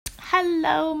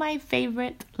Hello, my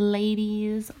favorite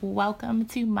ladies. Welcome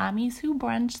to Mommies Who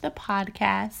Brunch, the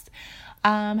podcast.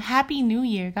 Happy New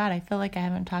Year. God, I feel like I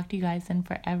haven't talked to you guys in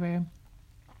forever.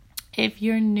 If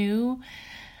you're new,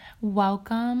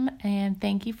 welcome and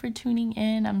thank you for tuning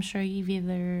in. I'm sure you've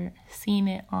either seen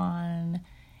it on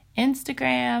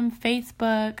Instagram,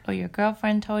 Facebook, or your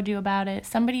girlfriend told you about it.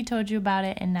 Somebody told you about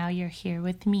it, and now you're here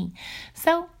with me.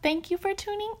 So thank you for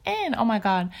tuning in. Oh my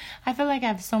God, I feel like I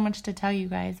have so much to tell you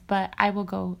guys, but I will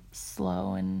go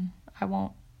slow and I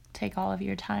won't take all of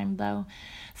your time though.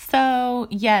 So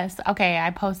yes, okay,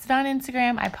 I posted on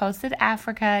Instagram. I posted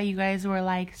Africa. You guys were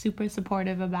like super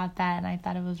supportive about that, and I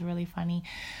thought it was really funny.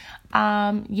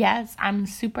 Yes, I'm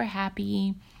super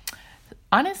happy.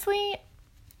 Honestly,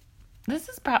 this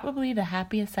is probably the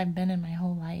happiest I've been in my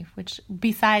whole life, which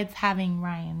besides having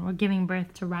Ryan, we're giving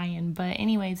birth to Ryan. But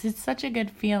anyways, it's such a good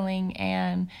feeling,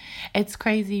 and it's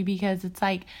crazy because it's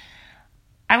like,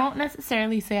 I won't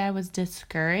necessarily say I was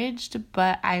discouraged,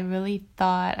 but I really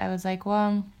thought, I was like,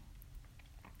 well,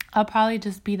 I'll probably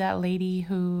just be that lady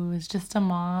who is just a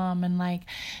mom and like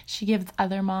she gives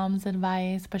other moms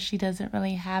advice, but she doesn't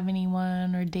really have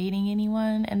anyone or dating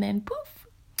anyone, and then poof.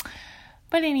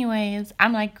 But anyways,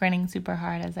 I'm like grinning super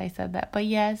hard as I said that. But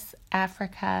yes,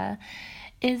 Africa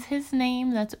is his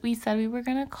name. That's what we said we were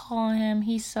going to call him.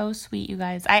 He's so sweet, you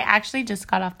guys. I actually just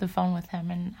got off the phone with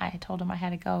him and I told him I had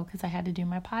to go because I had to do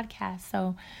my podcast.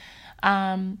 So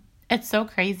it's so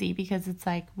crazy because it's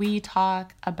like we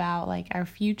talk about like our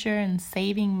future and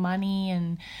saving money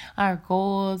and our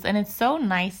goals. And it's so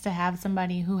nice to have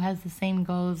somebody who has the same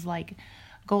goals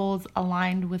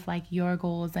aligned with like your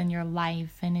goals and your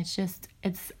life. And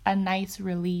it's a nice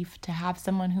relief to have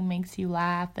someone who makes you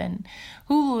laugh and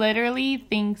who literally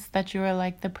thinks that you're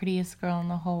like the prettiest girl in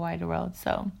the whole wide world.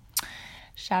 So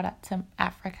shout out to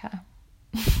Africa.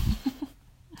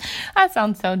 That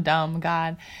sounds so dumb,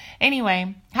 God.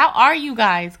 Anyway, how are you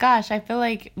guys? Gosh, I feel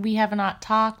like we have not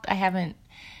talked. I haven't,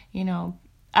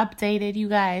 updated you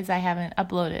guys. I haven't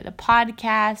uploaded a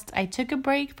podcast. I took a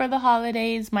break for the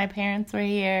holidays. My parents were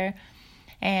here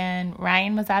and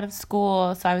Ryan was out of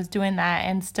school, so I was doing that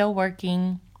and still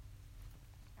working.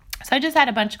 So I just had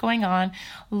a bunch going on.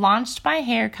 Launched my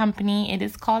hair company. It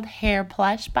is called Hair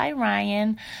Plush by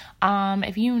Ryan.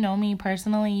 If you know me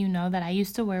personally, you know that I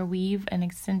used to wear weave and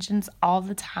extensions all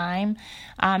the time.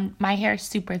 My hair is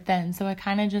super thin, so I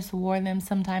kind of just wore them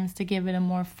sometimes to give it a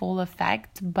more full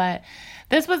effect. But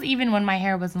this was even when my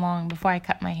hair was long, before I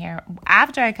cut my hair.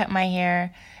 After I cut my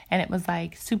hair and it was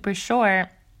like super short,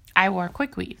 I wore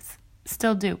quick weaves.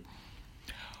 Still do.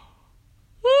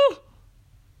 Woo!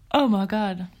 Oh my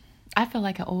God. I feel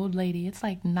like an old lady. It's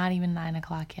like not even 9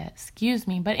 o'clock yet. Excuse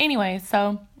me. But anyway,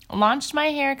 so launched my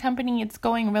hair company. It's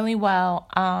going really well.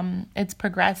 It's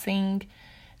progressing.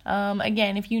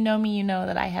 Again, if you know me, you know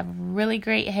that I have really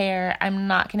great hair. I'm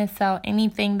not going to sell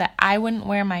anything that I wouldn't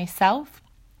wear myself,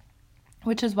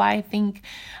 which is why I think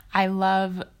I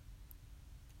love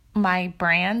my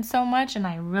brand so much and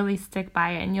I really stick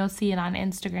by it, and you'll see it on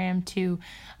Instagram too.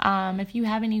 If you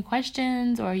have any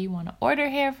questions or you want to order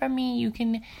hair from me, you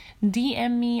can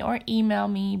DM me or email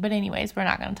me. But anyways, we're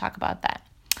not going to talk about that.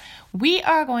 We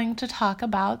are going to talk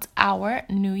about our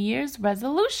New Year's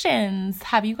resolutions.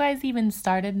 Have you guys even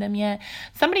started them yet?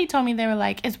 Somebody told me, they were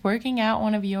like, is working out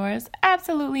one of yours?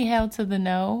 Absolutely hell to the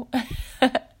no.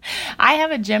 I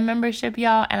have a gym membership,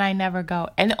 y'all, and I never go.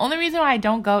 And the only reason why I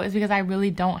don't go is because I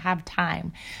really don't have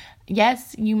time.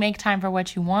 Yes, you make time for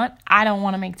what you want. I don't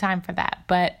want to make time for that.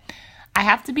 But I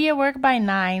have to be at work by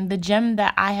 9. The gym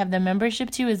that I have the membership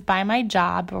to is by my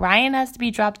job. Ryan has to be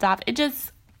dropped off. It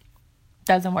just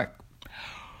doesn't work.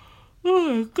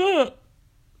 Oh my God.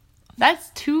 That's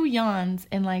 2 yawns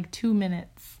in like 2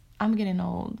 minutes. I'm getting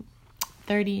old.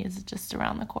 30 is just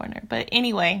around the corner. But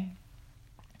anyway,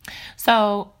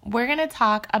 so we're going to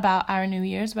talk about our New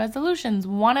Year's resolutions.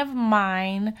 One of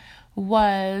mine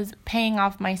was paying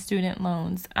off my student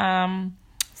loans.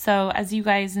 So as you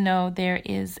guys know,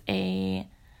 the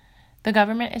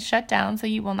government is shut down, so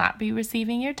you will not be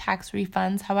receiving your tax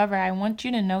refunds. However, I want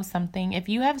you to know something. If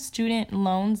you have student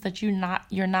loans that you're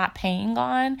not paying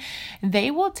on, they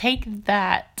will take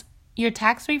your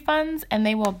tax refunds, and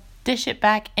they will dish it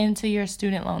back into your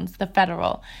student loans,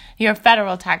 your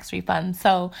federal tax refund.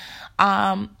 So,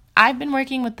 I've been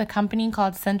working with the company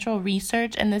called Central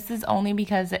Research, and this is only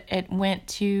because it went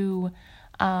to,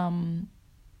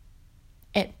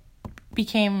 it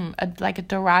became a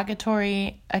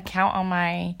derogatory account on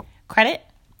my credit.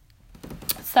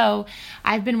 So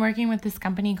I've been working with this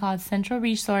company called Central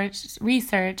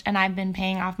Research, and I've been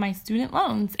paying off my student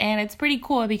loans. And it's pretty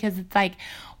cool because it's like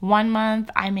 1 month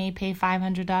I may pay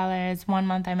 $500, 1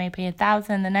 month I may pay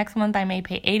 $1,000, the next month I may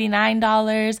pay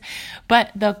 $89.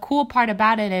 But the cool part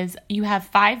about it is you have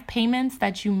 5 payments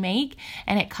that you make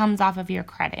and it comes off of your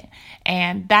credit.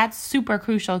 And that's super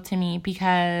crucial to me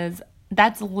because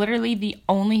that's literally the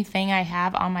only thing I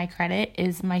have on my credit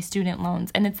is my student loans.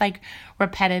 And it's like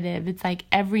repetitive. It's like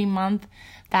every month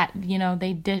that,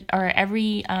 they did, or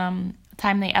every time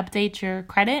they update your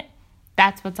credit,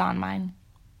 that's what's on mine.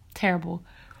 Terrible.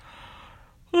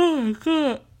 Oh my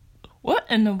God. What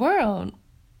in the world?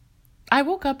 I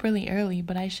woke up really early,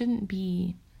 but I shouldn't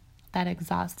be that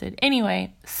exhausted.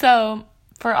 Anyway, so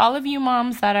for all of you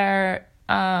moms that are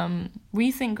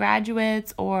recent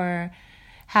graduates or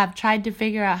have tried to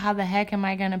figure out how the heck am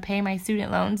I going to pay my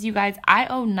student loans, you guys, I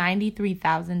owe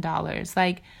 $93,000.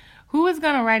 Like, who is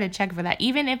going to write a check for that?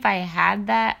 Even if I had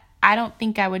that, I don't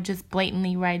think I would just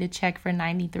blatantly write a check for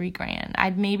 $93,000.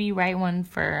 I'd maybe write one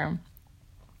for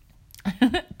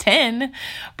 10,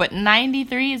 but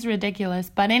 93 is ridiculous.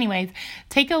 But anyways,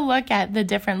 take a look at the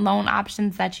different loan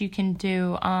options that you can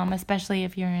do, especially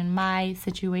if you're in my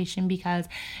situation, because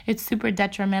it's super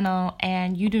detrimental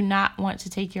and you do not want to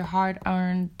take your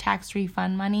hard-earned tax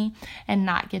refund money and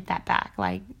not get that back.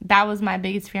 Like, that was my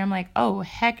biggest fear. I'm like, oh,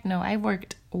 heck no, I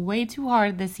worked way too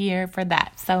hard this year for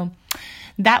that. So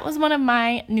that was one of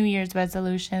my New Year's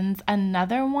resolutions.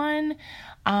 Another one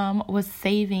was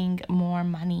saving more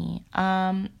money.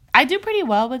 I do pretty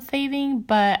well with saving,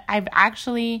 but I've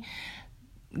actually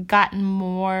gotten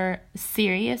more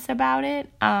serious about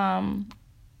it.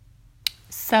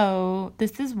 So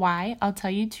this is why. I'll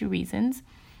tell you 2 reasons.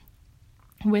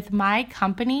 With my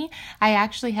company, I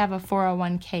actually have a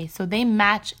 401k. So they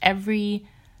match every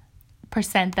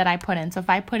percent that I put in. So if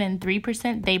I put in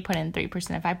 3%, they put in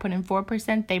 3%. If I put in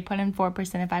 4%, they put in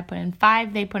 4%. If I put in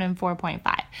 5%, they put in 4.5%.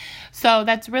 So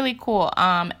that's really cool.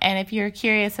 And if you're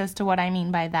curious as to what I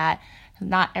mean by that,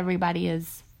 not everybody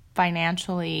is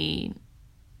financially,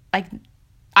 like,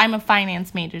 I'm a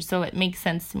finance major, so it makes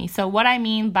sense to me. So what I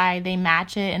mean by they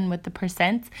match it and with the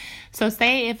percents, so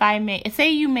say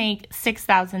you make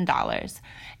 $6,000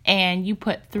 and you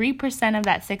put 3% of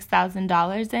that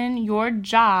 $6,000 in, your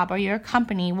job or your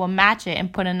company will match it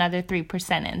and put another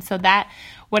 3% in. So that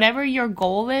whatever your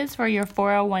goal is for your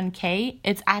 401k,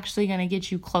 it's actually going to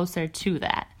get you closer to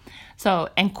that. So,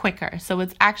 and quicker. So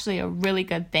it's actually a really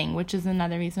good thing, which is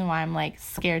another reason why I'm like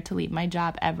scared to leave my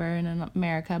job ever in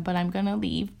America, but I'm going to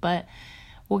leave, but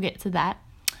we'll get to that.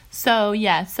 So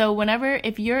yeah,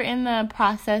 if you're in the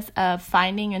process of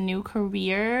finding a new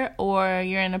career or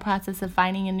you're in the process of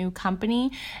finding a new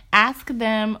company, ask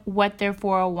them what their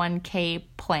 401k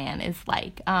plan is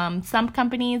like. Some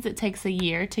companies, it takes a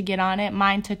year to get on it.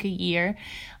 Mine took a year.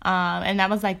 And that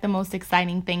was like the most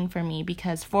exciting thing for me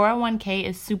because 401k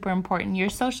is super important. Your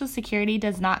Social Security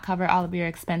does not cover all of your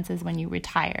expenses when you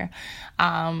retire.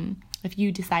 If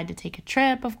you decide to take a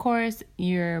trip, of course,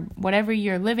 whatever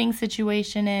your living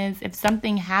situation is, if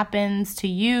something happens to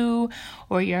you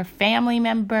or your family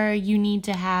member, you need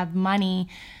to have money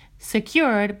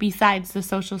secured besides the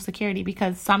Social Security,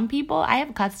 because some people, I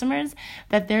have customers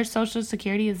that their Social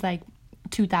Security is like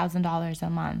 $2,000 a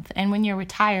month. And when you're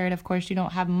retired, of course, you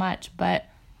don't have much, but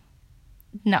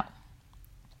no.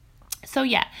 So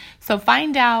yeah, so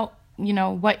find out,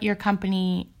 what your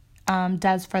company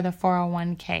does for the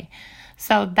 401k.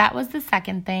 So that was the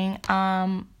second thing.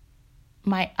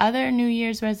 My other New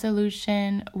Year's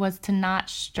resolution was to not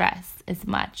stress as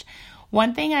much.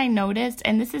 One thing I noticed,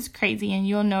 and this is crazy, and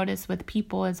you'll notice with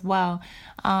people as well,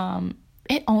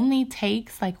 it only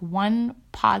takes like one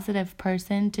positive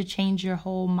person to change your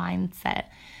whole mindset.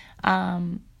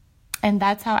 And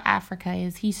that's how Africa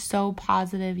is. He's so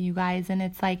positive, you guys. And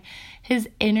it's like his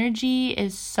energy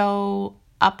is so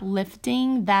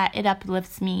uplifting that it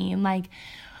uplifts me. And like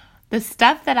the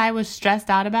stuff that I was stressed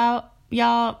out about,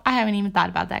 y'all, I haven't even thought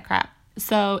about that crap.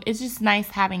 So it's just nice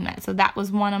having that. So that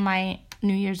was one of my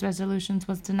New Year's resolutions,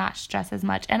 was to not stress as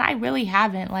much. And I really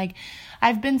haven't. Like,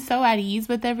 I've been so at ease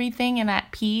with everything and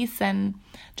at peace and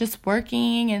just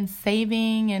working and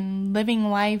saving and living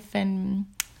life. And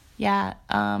yeah,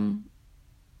 I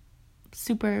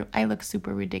look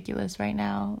super ridiculous right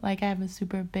now. Like, I have a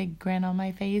super big grin on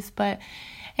my face. But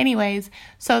anyways,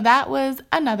 so that was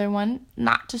another one,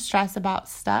 not to stress about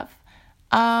stuff.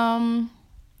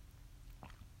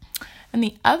 And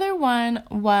the other one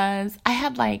was I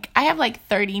have like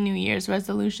 30 New Year's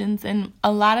resolutions, and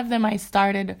a lot of them I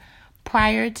started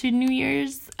prior to New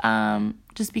Year's,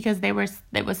 just because it was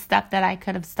stuff that I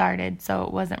could have started, so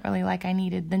it wasn't really like I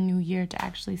needed the new year to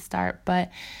actually start.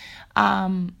 But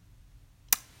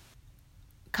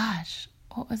gosh,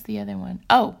 what was the other one?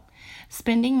 Oh,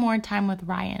 spending more time with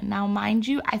Ryan. Now, mind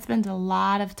you, I spend a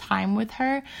lot of time with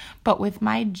her, but with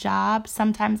my job,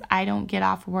 sometimes I don't get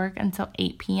off work until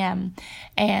 8 p.m.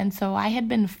 And so I had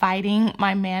been fighting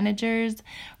my managers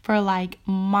for like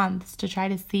months to try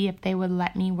to see if they would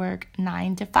let me work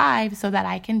 9 to 5 so that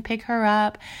I can pick her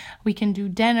up. We can do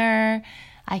dinner.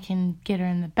 I can get her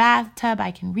in the bathtub.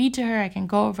 I can read to her. I can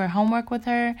go over homework with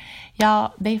her.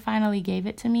 Y'all, they finally gave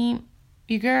it to me.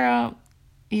 Your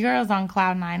girl's on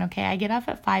cloud 9, okay? I get up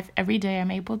at 5 every day.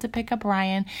 I'm able to pick up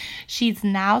Ryan. She's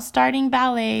now starting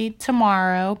ballet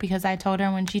tomorrow because I told her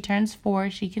when she turns 4,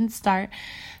 she can start.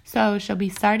 So she'll be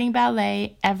starting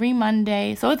ballet every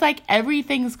Monday. So it's like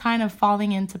everything's kind of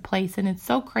falling into place. And it's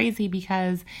so crazy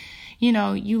because, you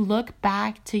know, you look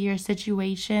back to your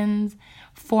situations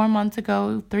 4 months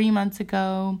ago, 3 months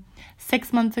ago,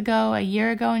 6 months ago, a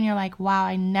year ago, and you're like, wow,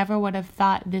 I never would have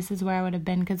thought this is where I would have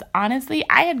been. Because honestly,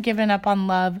 I had given up on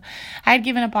love. I had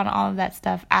given up on all of that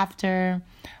stuff after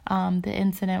the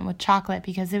incident with chocolate,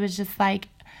 because it was just like,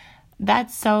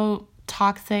 that's so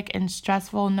toxic and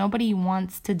stressful. Nobody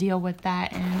wants to deal with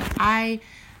that. And I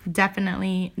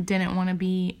definitely didn't want to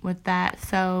be with that.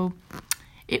 So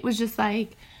it was just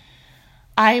like,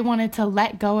 I wanted to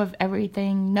let go of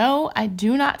everything. No, I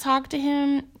do not talk to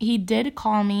him. He did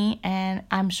call me, and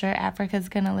I'm sure Africa's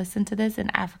going to listen to this,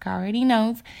 and Africa already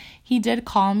knows. He did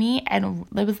call me, and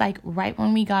it was like right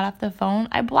when we got off the phone,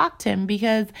 I blocked him,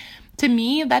 because to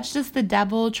me, that's just the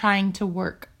devil trying to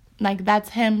work. Like, that's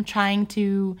him trying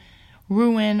to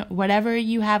ruin whatever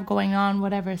you have going on,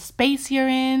 whatever space you're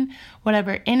in,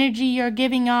 whatever energy you're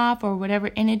giving off, or whatever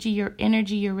energy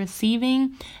you're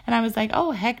receiving. And I was like,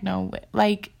 oh, heck no.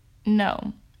 Like,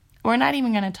 no. We're not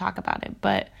even going to talk about it,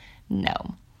 but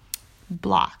no.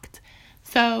 Blocked.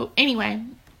 So anyway,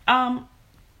 what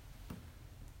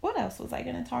else was I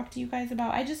going to talk to you guys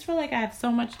about? I just feel like I have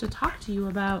so much to talk to you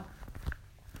about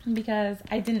because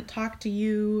I didn't talk to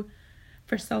you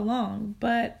for so long.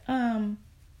 But,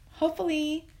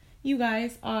 hopefully you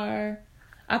guys are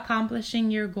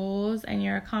accomplishing your goals and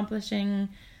you're accomplishing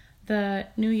the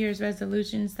New Year's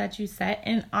resolutions that you set.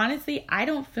 And honestly, I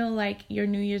don't feel like your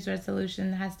New Year's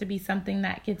resolution has to be something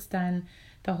that gets done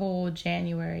the whole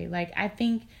January. Like, I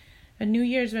think a New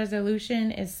Year's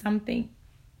resolution is something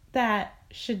that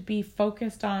should be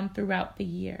focused on throughout the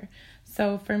year.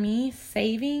 So for me,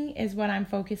 saving is what I'm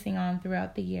focusing on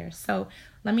throughout the year. So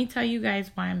let me tell you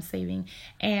guys why I'm saving.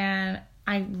 And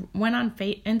I went on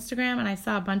Instagram and I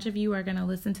saw a bunch of you are going to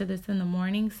listen to this in the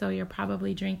morning. So you're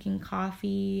probably drinking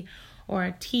coffee or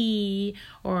a tea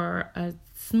or a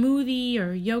smoothie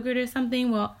or yogurt or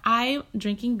something. Well, I'm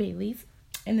drinking Bailey's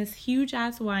in this huge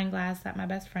ass wine glass that my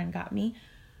best friend got me.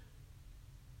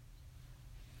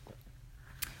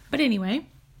 But anyway,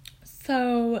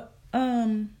 so,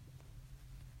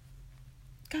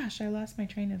 gosh, I lost my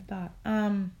train of thought.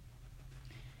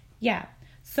 Yeah.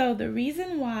 So the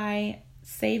reason why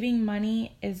saving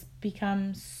money is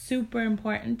become super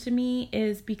important to me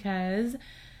is because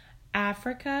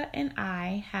Africa and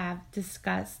I have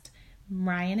discussed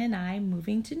Ryan and I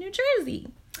moving to New Jersey.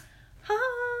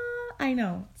 I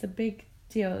know, it's a big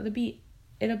deal. It'll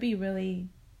be really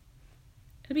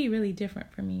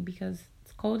different for me because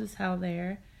it's cold as hell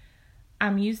there.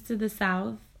 I'm used to the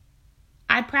South.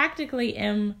 I practically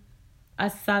am a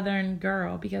Southern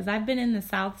girl because I've been in the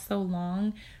South so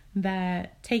long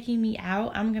that taking me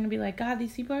out, I'm going to be like, God,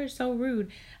 these people are so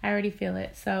rude. I already feel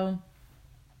it. So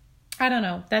I don't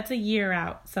know. That's a year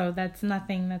out. So that's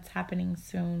nothing that's happening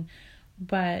soon.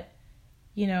 But,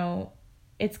 you know,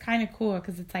 it's kind of cool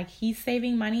because it's like he's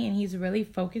saving money and he's really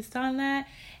focused on that.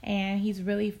 And he's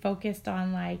really focused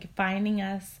on like finding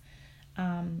us.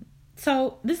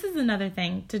 So this is another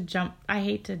thing I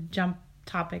hate to jump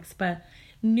topics, but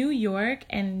New York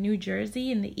and New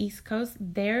Jersey and the East Coast,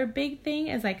 their big thing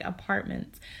is like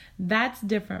apartments. That's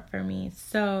different for me.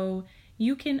 So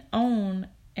you can own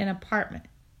an apartment.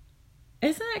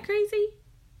 Isn't that crazy?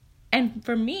 And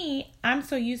for me, I'm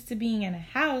so used to being in a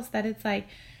house that it's like,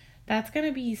 that's going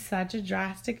to be such a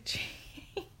drastic change.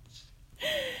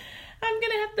 I'm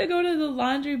going to have to go to the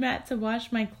laundromat to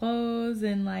wash my clothes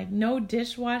and like no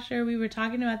dishwasher. We were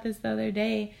talking about this the other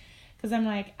day. Because I'm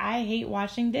like, I hate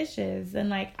washing dishes.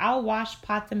 And like, I'll wash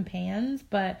pots and pans.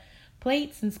 But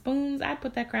plates and spoons, I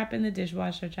put that crap in the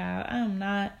dishwasher, child. I'm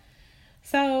not.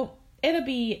 So it'll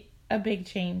be a big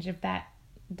change if that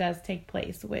does take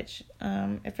place. Which,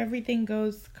 if everything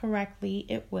goes correctly,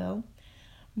 it will.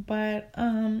 But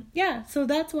yeah, so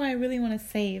that's why I really want to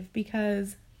save,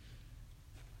 because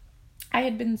I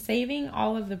had been saving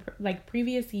all of the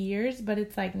previous years, but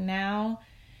it's like now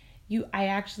I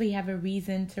actually have a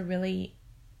reason to really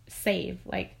save.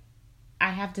 Like, I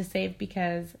have to save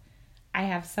because I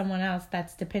have someone else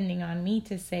that's depending on me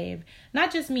to save.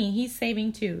 Not just me, he's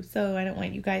saving too. So I don't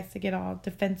want you guys to get all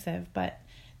defensive, but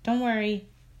don't worry.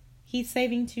 He's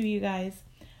saving too, you guys.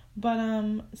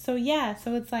 But so yeah,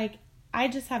 so it's like I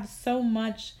just have so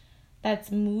much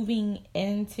that's moving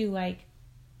into like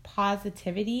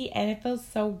positivity, and it feels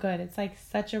so good. It's like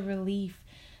such a relief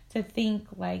to think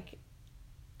like,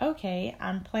 okay,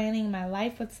 I'm planning my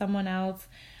life with someone else.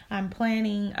 I'm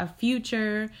planning a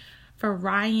future for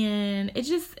Ryan.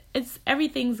 It's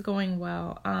everything's going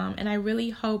well. And I really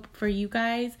hope for you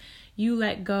guys, you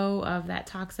let go of that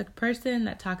toxic person,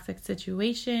 that toxic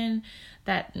situation,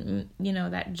 that,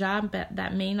 that job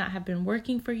that may not have been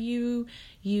working for you.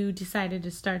 You decided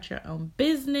to start your own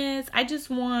business. I just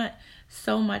want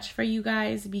so much for you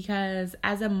guys, because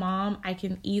as a mom, I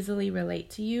can easily relate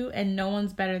to you, and no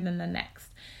one's better than the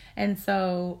next. And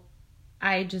so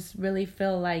I just really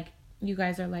feel like you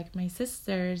guys are like my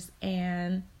sisters,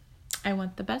 and I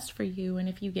want the best for you. And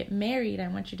if you get married, I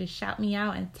want you to shout me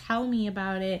out and tell me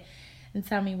about it and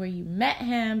tell me where you met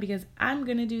him, because I'm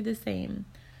going to do the same.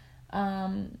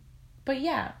 But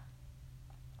yeah,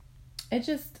 it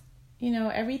just,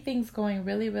 everything's going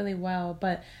really, really well.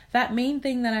 But that main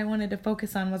thing that I wanted to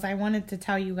focus on was I wanted to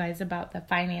tell you guys about the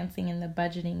financing and the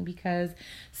budgeting, because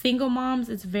single moms,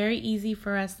 it's very easy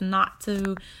for us not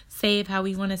to save how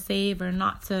we want to save, or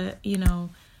not to,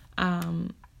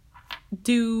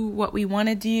 do what we want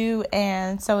to do.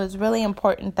 And so it's really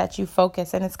important that you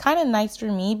focus. And it's kind of nice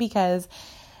for me because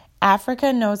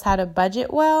Africa knows how to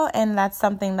budget well, and that's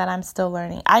something that I'm still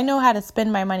learning. I know how to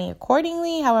spend my money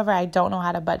accordingly. However, I don't know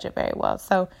how to budget very well.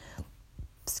 So,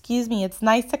 it's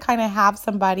nice to kind of have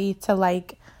somebody to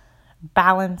like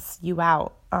balance you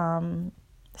out.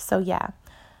 So yeah,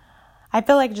 I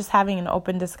feel like just having an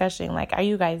open discussion. Like, are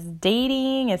you guys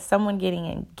dating? Is someone getting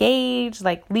engaged?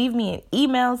 Like, leave me an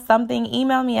email, something.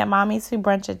 Email me at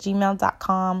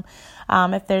mommyswhobrunch@gmail.com.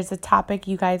 If there's a topic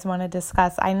you guys want to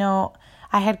discuss. I know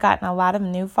I had gotten a lot of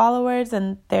new followers,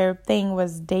 and their thing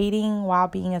was dating while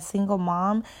being a single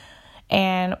mom.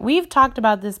 And we've talked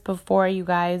about this before, you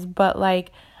guys, but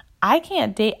like, I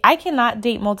cannot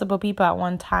date multiple people at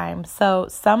one time. So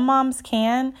some moms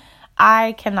can,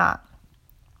 I cannot.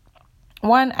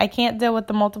 One, I can't deal with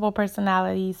the multiple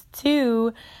personalities.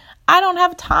 Two, I don't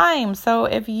have time. So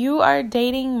if you are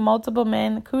dating multiple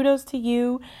men, kudos to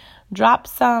you. Drop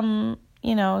some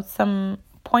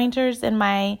pointers in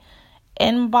my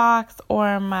inbox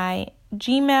or my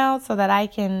Gmail so that I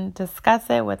can discuss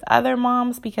it with other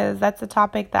moms, because that's a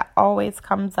topic that always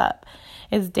comes up,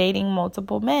 is dating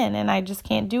multiple men, and I just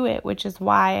can't do it, which is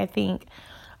why I think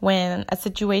when a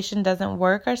situation doesn't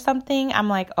work or something, I'm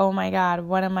like, oh my God,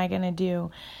 what am I going to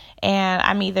do? And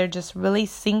I'm either just really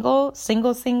single,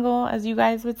 as you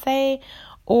guys would say,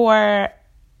 or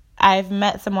I've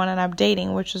met someone and I'm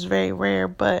dating, which is very rare.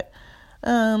 But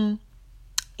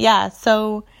yeah,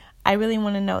 so I really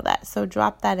want to know that. So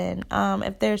drop that in.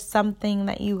 If there's something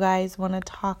that you guys want to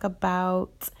talk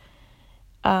about,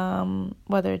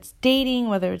 whether it's dating,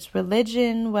 whether it's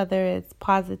religion, whether it's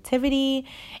positivity,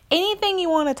 anything you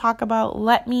want to talk about,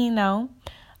 let me know.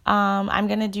 I'm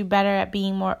going to do better at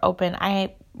being more open.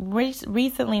 I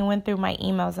recently went through my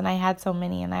emails and I had so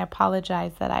many, and I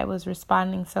apologize that I was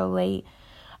responding so late.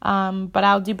 But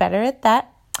I'll do better at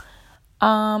that.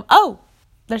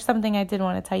 There's something I did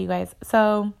want to tell you guys.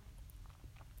 So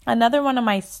another one of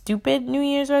my stupid New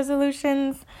Year's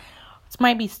resolutions, this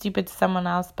might be stupid to someone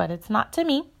else, but it's not to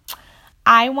me.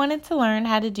 I wanted to learn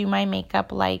how to do my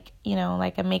makeup like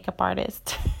a makeup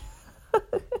artist. I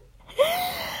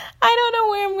don't know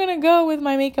where I'm going to go with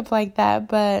my makeup like that,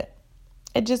 but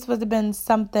it just would have been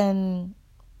something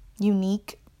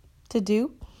unique to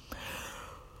do.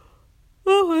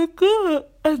 Oh my God.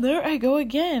 And there I go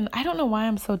again. I don't know why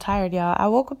I'm so tired, y'all. I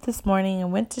woke up this morning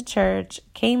and went to church,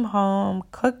 came home,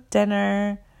 cooked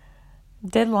dinner,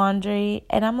 did laundry,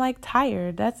 and I'm like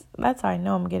tired. That's how I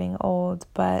know I'm getting old.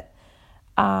 But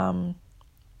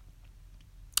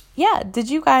yeah, did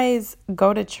you guys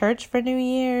go to church for New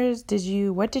Year's?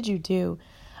 What did you do?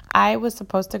 I was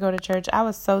supposed to go to church. I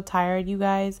was so tired, you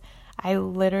guys. I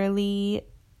literally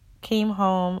came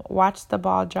home, watched the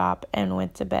ball drop, and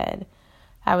went to bed.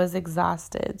 I was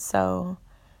exhausted. So,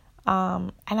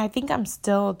 and I think I'm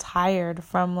still tired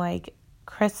from like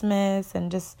Christmas and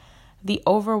just the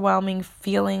overwhelming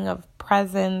feeling of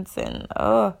presents, and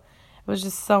it was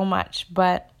just so much.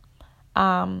 But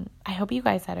I hope you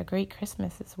guys had a great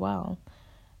Christmas as well.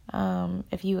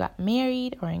 If you got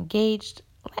married or engaged,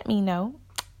 let me know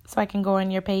so I can go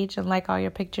on your page and like all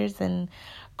your pictures and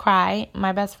cry.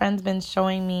 My best friend's been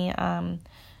showing me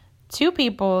 2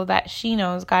 people that she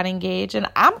knows got engaged, and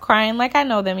I'm crying like I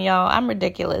know them, y'all. I'm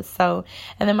ridiculous. So,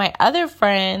 and then my other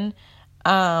friend,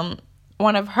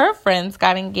 one of her friends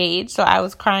got engaged, so I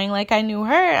was crying like I knew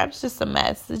her. I was just a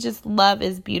mess. It's just, love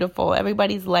is beautiful.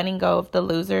 Everybody's letting go of the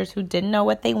losers who didn't know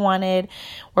what they wanted.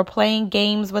 We're playing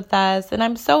games with us, and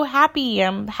I'm so happy.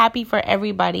 I'm happy for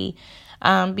everybody,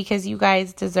 because you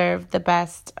guys deserve the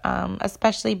best,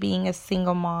 especially being a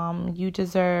single mom. You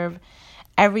deserve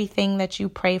everything that you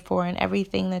pray for and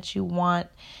everything that you want.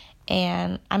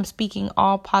 And I'm speaking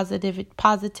all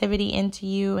positivity into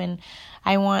you, and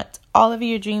I want all of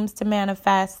your dreams to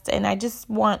manifest, and I just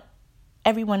want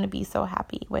everyone to be so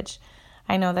happy, which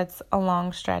I know that's a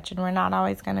long stretch and we're not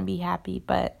always going to be happy,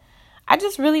 but I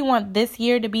just really want this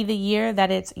year to be the year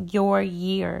that it's your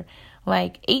year.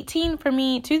 Like 18 for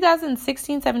me,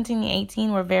 2016, 17, and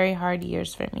 18 were very hard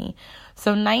years for me.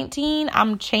 So 19,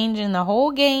 I'm changing the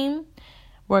whole game.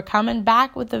 We're coming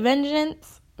back with a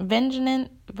vengeance.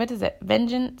 What is it?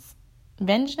 Vengeance?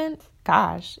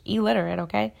 Gosh, illiterate,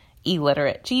 okay?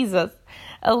 Illiterate. Jesus.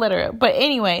 Illiterate. But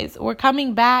anyways, we're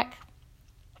coming back.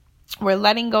 We're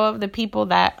letting go of the people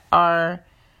that are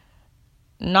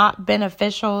not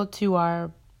beneficial to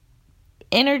our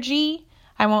energy.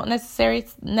 I won't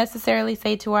necessarily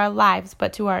say to our lives,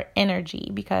 but to our energy,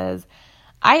 because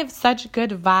I have such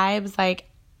good vibes. Like,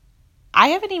 I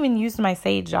haven't even used my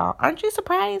sage, y'all. Aren't you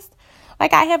surprised?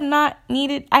 Like, I haven't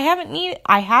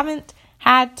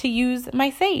had to use my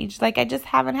sage. Like, I just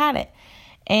haven't had it.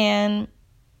 And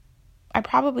I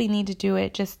probably need to do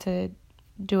it just to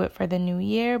do it for the new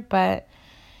year. But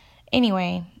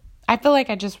anyway, I feel like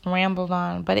I just rambled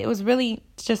on. But it was really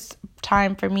just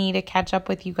time for me to catch up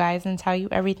with you guys and tell you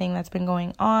everything that's been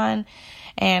going on.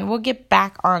 And we'll get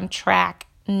back on track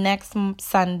next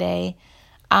Sunday.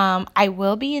 I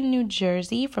will be in New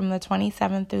Jersey from the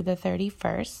 27th through the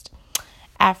 31st.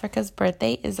 Africa's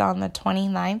birthday is on the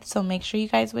 29th, so make sure you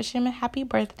guys wish him a happy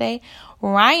birthday.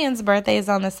 Ryan's birthday is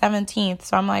on the 17th,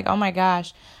 so I'm like, oh my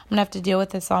gosh, I'm going to have to deal with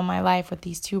this all my life with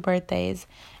these 2 birthdays.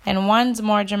 And one's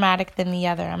more dramatic than the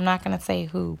other. I'm not going to say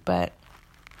who, but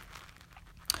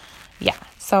yeah.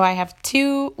 So I have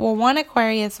 1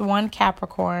 Aquarius, 1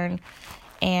 Capricorn,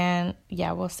 and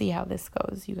yeah, we'll see how this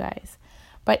goes, you guys.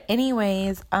 But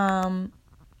anyways,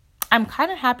 I'm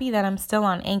kind of happy that I'm still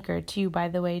on Anchor too, by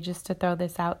the way, just to throw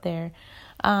this out there.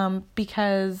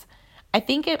 Because I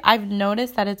think I've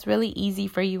noticed that it's really easy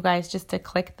for you guys just to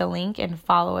click the link and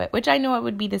follow it, which I know it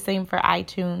would be the same for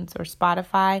iTunes or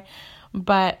Spotify.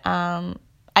 But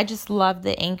I just love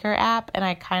the Anchor app, and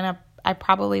I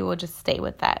probably will just stay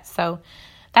with that. So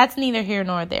that's neither here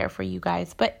nor there for you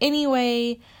guys. But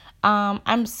anyway,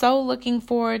 I'm so looking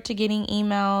forward to getting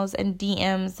emails and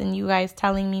DMs and you guys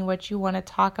telling me what you want to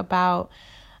talk about.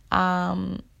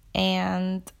 And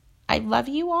I love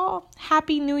you all.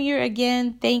 Happy New Year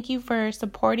again. Thank you for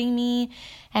supporting me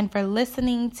and for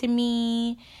listening to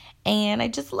me. And I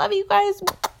just love you guys.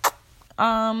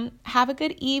 Have a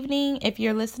good evening. If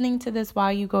you're listening to this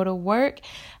while you go to work,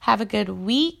 have a good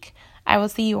week. I will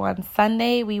see you on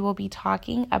Sunday. We will be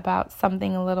talking about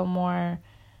something a little more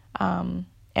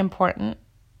important.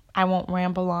 I won't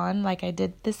ramble on like I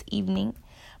did this evening.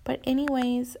 But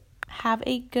anyways, have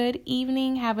a good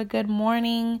evening. Have a good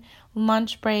morning,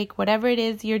 lunch break, whatever it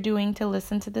is you're doing to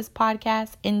listen to this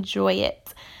podcast. Enjoy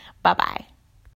it. Bye-bye.